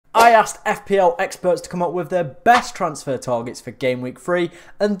I asked FPL experts to come up with their best transfer targets for Game Week 3,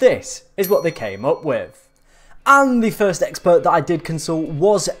 and this is what they came up with. And the first expert that I did consult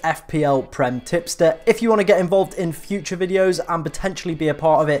was FPL Prem Tipster. If you want to get involved in future videos and potentially be a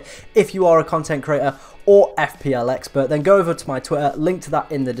part of it, if you are a content creator or FPL expert, then go over to my Twitter, link to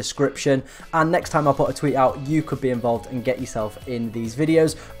that in the description, and next time I put a tweet out, you could be involved and get yourself in these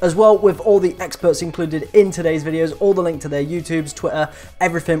videos. As well, with all the experts included in today's videos, all the link to their YouTubes, Twitter,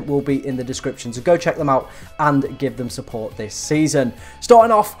 everything will be in the description, so go check them out and give them support this season.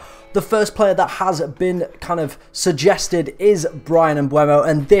 Starting off, the first player that has been kind of suggested is Bryan Mbeumo,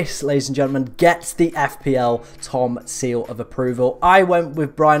 and this, ladies and gentlemen, gets the FPL Tom seal of approval. I went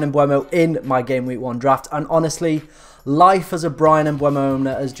with Bryan Mbeumo in my Game Week 1 draft, and honestly, life as a Bryan Mbeumo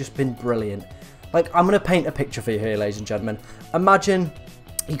owner has just been brilliant. Like, I'm going to paint a picture for you here, ladies and gentlemen. Imagine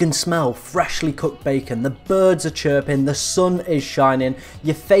you can smell freshly cooked bacon, the birds are chirping, the sun is shining,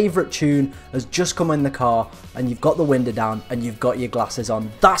 your favourite tune has just come in the car, and you've got the window down and you've got your glasses on.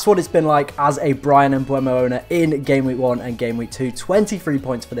 That's what it's been like as a Bryan Mbeumo owner in Game Week 1 and Game Week 2. 23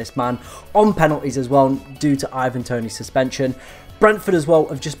 points for this man, on penalties as well due to Ivan Toney's suspension. Brentford as well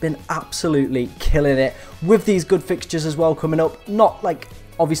have just been absolutely killing it with these good fixtures as well coming up. Not like,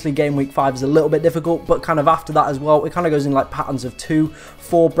 obviously Game Week 5 is a little bit difficult, but kind of after that as well, it kind of goes in like patterns of 2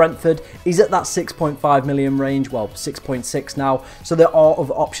 for Brentford. He's at that 6.5 million range, well 6.6 now, so there are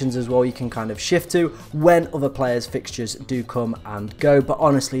other options as well you can kind of shift to when other players' fixtures do come and go. But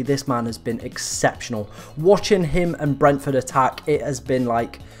honestly, this man has been exceptional. Watching him and Brentford attack, it has been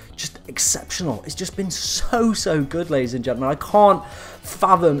like just exceptional. It's just been so good, ladies and gentlemen. I can't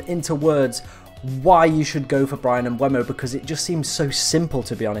fathom into words why you should go for Bryan Mbeumo, because it just seems so simple,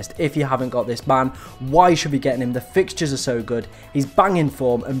 to be honest. If you haven't got this man, why you should be getting him? The fixtures are so good, he's banging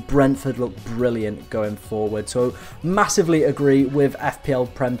form, and Brentford look brilliant going forward. So massively agree with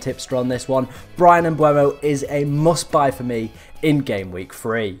FPL Prem Tipster on this one. Bryan Mbeumo is a must buy for me in Game Week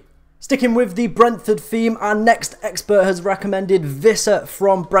 3. Sticking with the Brentford theme, our next expert has recommended CESAR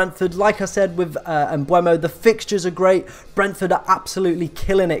from Brentford. Like I said with Mbeumo, the fixtures are great. Brentford are absolutely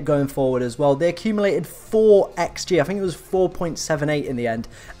killing it going forward as well. They accumulated 4 XG, I think it was 4.78 in the end,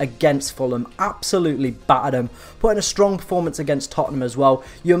 against Fulham. Absolutely battered them. Put in a strong performance against Tottenham as well.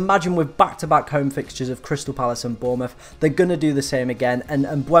 You imagine with back-to-back home fixtures of Crystal Palace and Bournemouth, they're going to do the same again, and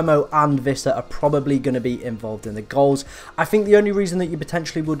Mbeumo and CESAR are probably going to be involved in the goals. I think the only reason that you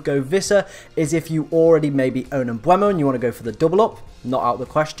potentially would go CESAR is if you already maybe own Mbeumo and you want to go for the double up. Not out of the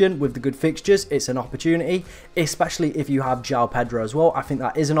question. With the good fixtures, it's an opportunity, especially if you have João Pedro as well. I think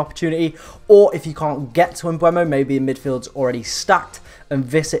that is an opportunity. Or if you can't get to Mbeumo, maybe in midfield's already stacked, and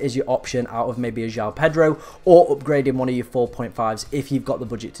CESAR is your option out of maybe a João Pedro, or upgrading one of your 4.5s if you've got the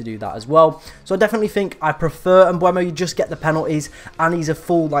budget to do that as well. So I definitely think I prefer Mbeumo. You just get the penalties, and he's a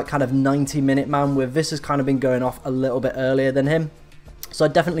full like kind of 90-minute man, where CESAR's kind of been going off a little bit earlier than him. So I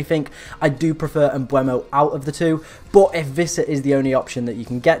definitely think I do prefer Mbeumo out of the two, but if CESAR is the only option that you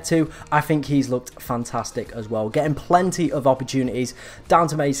can get to, I think he's looked fantastic as well, getting plenty of opportunities down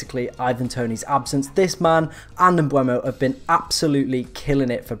to basically Ivan Toney's absence. This man and Mbeumo have been absolutely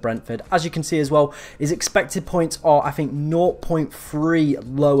killing it for Brentford. As you can see as well, his expected points are, I think, 0.3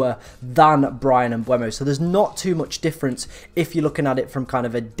 lower than Bryan Mbeumo, so there's not too much difference if you're looking at it from kind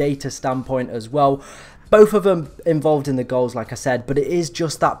of a data standpoint as well. Both of them involved in the goals, like I said, but it is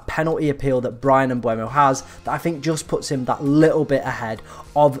just that penalty appeal that Bryan Mbeumo has that I think just puts him that little bit ahead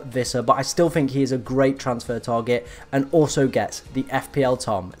of CESAR. But I still think he is a great transfer target and also gets the FPL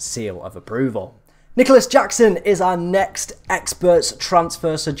Tom seal of approval. Nicholas Jackson is our next expert's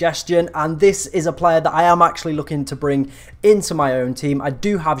transfer suggestion, and this is a player that I am actually looking to bring into my own team. I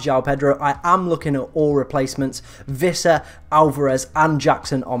do have João Pedro. I am looking at all replacements. CESAR, Alvarez and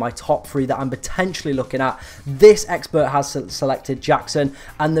Jackson are my top 3 that I'm potentially looking at. This expert has selected Jackson,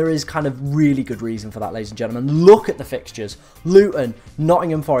 and there is kind of really good reason for that, ladies and gentlemen. Look at the fixtures. Luton,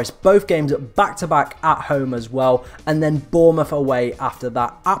 Nottingham Forest, both games back-to-back at home as well, and then Bournemouth away after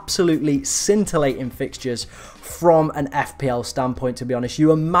that. Absolutely scintillating fixtures from an FPL standpoint, to be honest.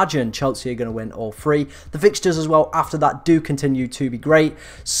 You imagine Chelsea are going to win all 3. The fixtures as well after that do continue to be great,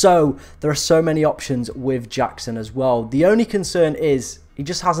 so there are so many options with Jackson as well. The only concern is he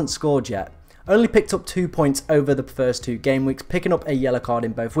just hasn't scored yet. Only picked up 2 points over the first 2 game weeks, picking up a yellow card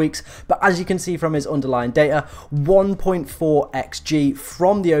in both weeks. But as you can see from his underlying data, 1.4 XG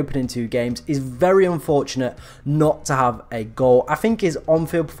from the opening 2 games is very unfortunate not to have a goal. I think his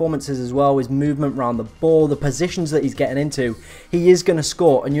on-field performances as well, his movement around the ball, the positions that he's getting into, he is going to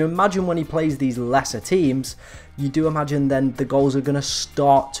score. And you imagine when he plays these lesser teams, you do imagine then the goals are going to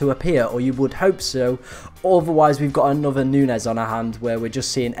start to appear, or you would hope so. Otherwise, we've got another Nunes on our hand where we're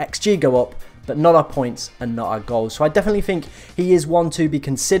just seeing XG go up, but not our points and not our goals. So I definitely think he is one to be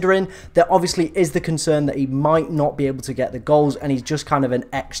considering. There obviously is the concern that he might not be able to get the goals, and he's just kind of an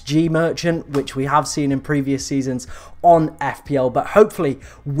XG merchant, which we have seen in previous seasons on FPL. But hopefully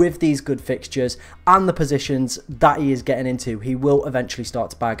with these good fixtures and the positions that he is getting into, he will eventually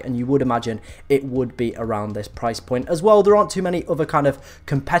start to bag, and you would imagine it would be around this price point as well. There aren't too many other kind of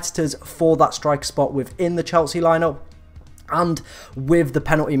competitors for that striker spot within the Chelsea lineup. And with the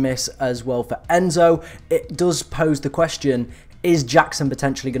penalty miss as well for Enzo, it does pose the question, is Jackson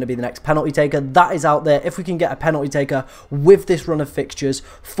potentially going to be the next penalty taker? That is out there. If we can get a penalty taker with this run of fixtures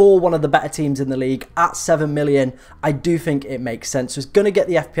for one of the better teams in the league at 7 million, I do think it makes sense. So it's going to get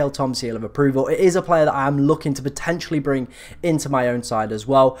the FPL Tom seal of approval. It is a player that I am looking to potentially bring into my own side as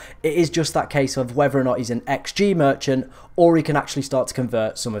well. It is just that case of whether or not he's an XG merchant or he can actually start to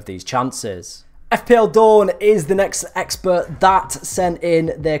convert some of these chances. FPL Dawn is the next expert that sent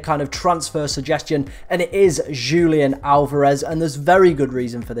in their kind of transfer suggestion, and it is Julian Alvarez, and there's very good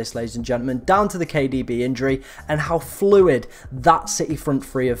reason for this, ladies and gentlemen, down to the KDB injury and how fluid that City front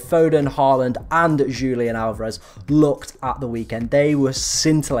three of Foden, Haaland and Julian Alvarez looked at the weekend. They were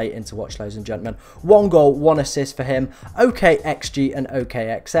scintillating to watch, ladies and gentlemen. 1 goal, 1 assist for him, okay XG and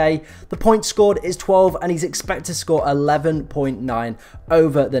okay XA. The points scored is 12, and he's expected to score 11.9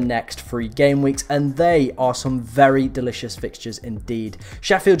 over the next 3 game weeks. And they are some very delicious fixtures indeed.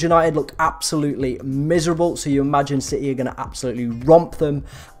 Sheffield United look absolutely miserable, so you imagine City are going to absolutely romp them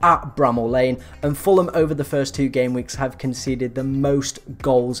at Bramall Lane. And Fulham over the first 2 game weeks have conceded the most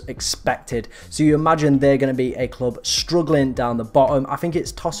goals expected, so you imagine they're going to be a club struggling down the bottom. I think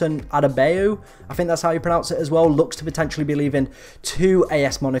it's Tosin Adebayo, I think that's how you pronounce it as well, looks to potentially be leaving to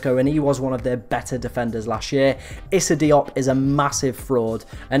AS Monaco, and he was one of their better defenders last year. Issa Diop is a massive fraud,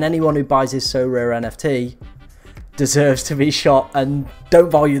 and anyone who buys his so rare NFT deserves to be shot, and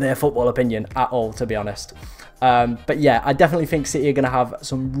don't value their football opinion at all, to be honest. But yeah, I definitely think City are going to have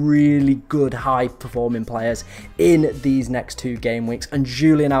some really good high performing players in these next 2 game weeks, and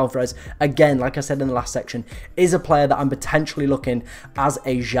Julian Alvarez, again, like I said in the last section, is a player that I'm potentially looking as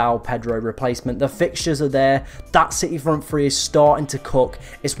a João Pedro replacement. The fixtures are there, that City front three is starting to cook.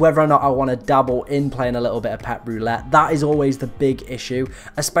 It's whether or not I want to dabble in playing a little bit of pep roulette. That is always the big issue,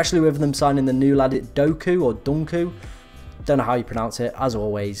 especially with them signing the new lad at Doku or Dunku. Don't know how you pronounce it, as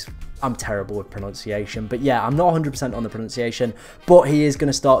always. I'm terrible with pronunciation, but yeah, I'm not 100% on the pronunciation, but he is going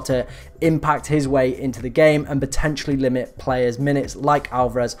to start to impact his way into the game and potentially limit players' minutes like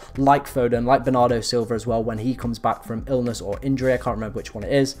Alvarez, like Foden, like Bernardo Silva as well when he comes back from illness or injury. I can't remember which one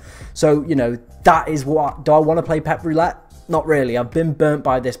it is. So, you know, that is what, do I want to play pep roulette? Not really. I've been burnt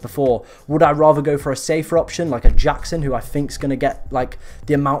by this before. Would I rather go for a safer option like a Jackson, who I think is going to get like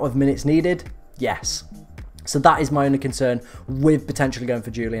the amount of minutes needed? Yes. So that is my only concern with potentially going for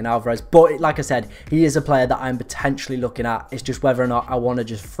Julian Alvarez. But like I said, he is a player that I'm potentially looking at. It's just whether or not I want to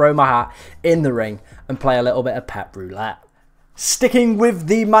just throw my hat in the ring and play a little bit of pep roulette. Sticking with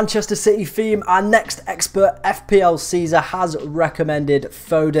the Manchester City theme, our next expert, FPL CESAR, has recommended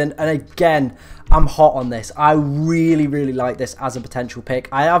Foden. And again, I'm hot on this. I really like this as a potential pick.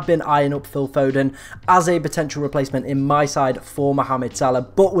 I have been eyeing up Phil Foden as a potential replacement in my side for Mohamed Salah,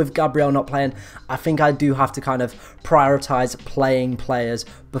 but with Gabriel not playing, I think I do have to kind of prioritise playing players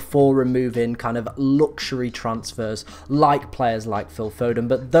before removing kind of luxury transfers like players like Phil Foden.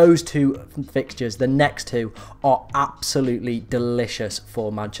 But those 2 fixtures, the next 2, are absolutely delicious for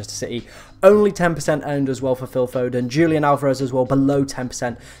Manchester City. Only 10% owned as well for Phil Foden. Julian Alvarez as well, below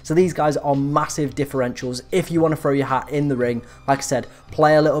 10%. So these guys are massive differentials. If you want to throw your hat in the ring, like I said,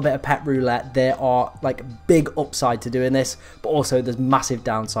 play a little bit of pep roulette. There are like big upside to doing this, but also there's massive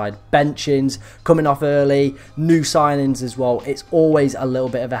downside. Benchings, coming off early, new signings as well. It's always a little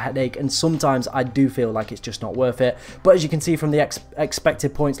bit of a headache, and sometimes I do feel like it's just not worth it. But as you can see from the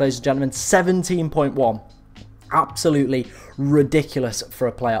expected points, ladies and gentlemen, 17.1. Absolutely ridiculous for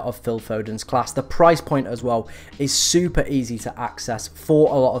a player of Phil Foden's class. The price point as well is super easy to access for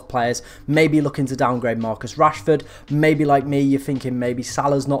a lot of players. Maybe looking to downgrade Marcus Rashford. Maybe like me, you're thinking maybe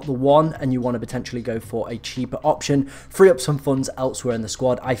Salah's not the one and you want to potentially go for a cheaper option. Free up some funds elsewhere in the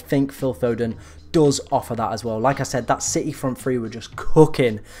squad. I think Phil Foden does offer that as well. Like I said, that City front three were just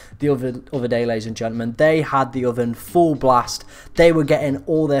cooking the other day, ladies and gentlemen. They had the oven full blast. They were getting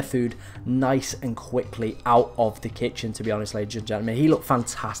all their food nice and quickly out of the kitchen, to be honest, ladies and gentlemen. He looked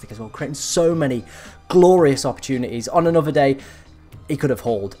fantastic as well, creating so many glorious opportunities. On another day, he could have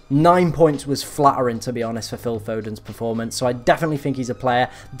hauled. 9 points was flattering, to be honest, for Phil Foden's performance, so I definitely think he's a player.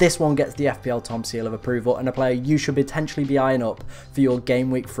 This one gets the FPL Tom seal of approval, and a player you should potentially be eyeing up for your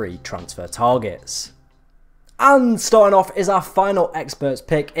Game Week 3 transfer targets. And starting off is our final experts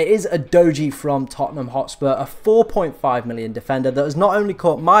pick. It is a Doji from Tottenham Hotspur, a 4.5 million defender that has not only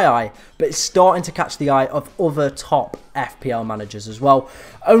caught my eye, but is starting to catch the eye of other top FPL managers as well.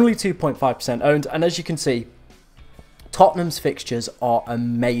 Only 2.5% owned, and as you can see, Tottenham's fixtures are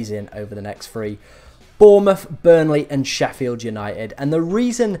amazing over the next 3. Bournemouth, Burnley and Sheffield United. And the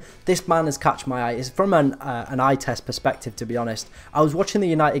reason this man has catch my eye is from an eye test perspective, to be honest. I was watching the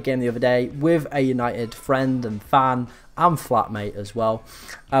United game the other day with a United friend and fan and flatmate as well.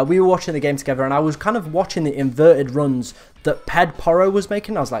 We were watching the game together, and I was kind of watching the inverted runs that Ped Porro was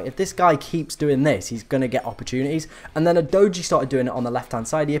making. I was like, if this guy keeps doing this, he's going to get opportunities. And then Adoji started doing it on the left-hand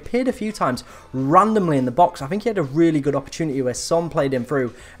side. He appeared a few times randomly in the box. I think he had a really good opportunity where Son played him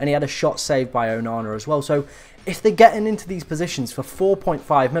through, and he had a shot saved by Onana as well. So if they're getting into these positions for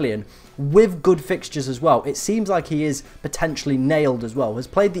 4.5 million with good fixtures as well, it seems like he is potentially nailed as well. Has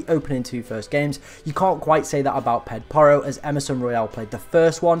played the opening 2 first games. You can't quite say that about Ped Porro, as Emerson Royale played the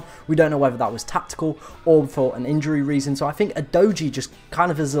first one. We don't know whether that was tactical or for an injury reason. So I think Adoji just kind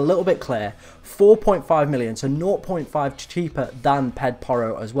of is a little bit clear. 4.5 million, so 0.5 cheaper than Ped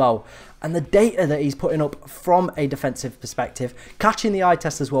Porro as well. And the data that he's putting up from a defensive perspective, catching the eye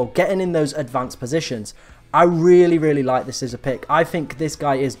test as well, getting in those advanced positions, I really, really like this as a pick. I think this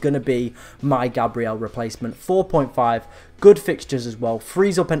guy is going to be my Gabriel replacement. 4.5, good fixtures as well.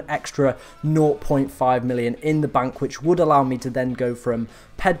 Frees up an extra 0.5 million in the bank, which would allow me to then go from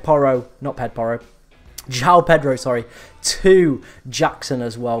João Pedro, sorry, to Jackson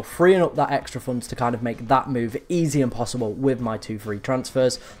as well, freeing up that extra funds to kind of make that move easy and possible with my 2 free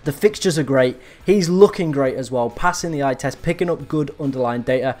transfers. The fixtures are great. He's looking great as well, passing the eye test, picking up good underlying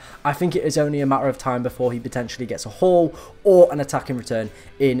data. I think it is only a matter of time before he potentially gets a haul or an attacking return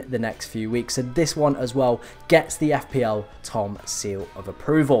in the next few weeks. So this one as well gets the FPL Tom seal of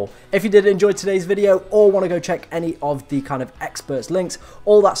approval. If you did enjoy today's video or want to go check any of the kind of experts links,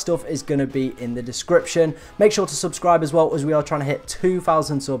 all that stuff is going to be in the description. Make sure to subscribe as well, as we are trying to hit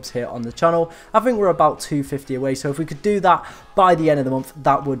 2,000 subs here on the channel. I think we're about 250 away, so if we could do that by the end of the month,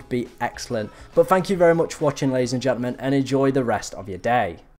 that would be excellent. But thank you very much for watching, ladies and gentlemen, and enjoy the rest of your day.